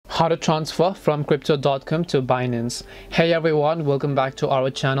How to transfer from crypto.com to Binance. Hey everyone, welcome back to our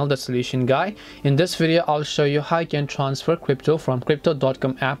channel, The Solution Guy. In this video, I'll show you how you can transfer crypto from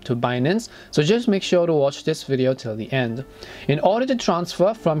crypto.com app to Binance. So just make sure to watch this video till the end. In order to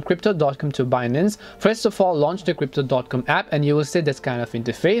transfer from crypto.com to Binance, first of all, launch the crypto.com app and you will see this kind of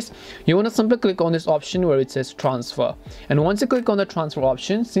interface. You want to simply click on this option where it says transfer. And once you click on the transfer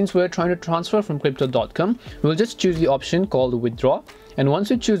option, since we're trying to transfer from crypto.com, we'll just choose the option called withdraw. And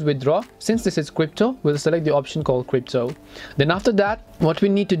once you choose withdraw, since this is crypto, we'll select the option called crypto. Then after that, what we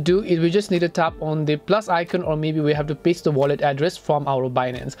need to do is we just need to tap on the plus icon, or maybe we have to paste the wallet address from our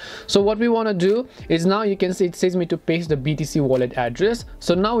Binance. So what we want to do is, now you can see it says me to paste the BTC wallet address.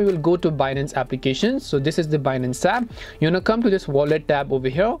 So now we will go to Binance applications. So this is the Binance tab. You're gonna come to this wallet tab over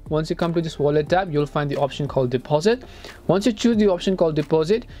here. Once you come to this wallet tab, you'll find the option called deposit. Once you choose the option called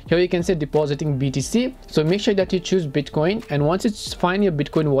deposit, here you can say depositing BTC. So make sure that you choose Bitcoin, and once it's find your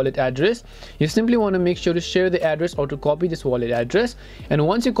Bitcoin wallet address, you simply want to make sure to share the address or to copy this wallet address. And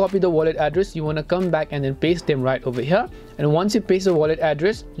once you copy the wallet address, you want to come back and then paste them right over here. And once you paste the wallet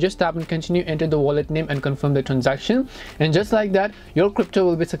address, just tap on continue, enter the wallet name and confirm the transaction. And just like that, your crypto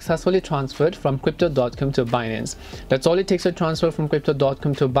will be successfully transferred from crypto.com to Binance. That's all it takes to transfer from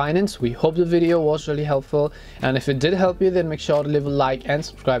crypto.com to Binance. We hope the video was really helpful, and if it did help you, then make sure to leave a like and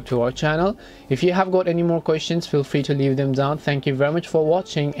subscribe to our channel. If you have got any more questions, feel free to leave them down. Thank you very much for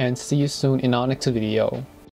watching, and see you soon in our next video.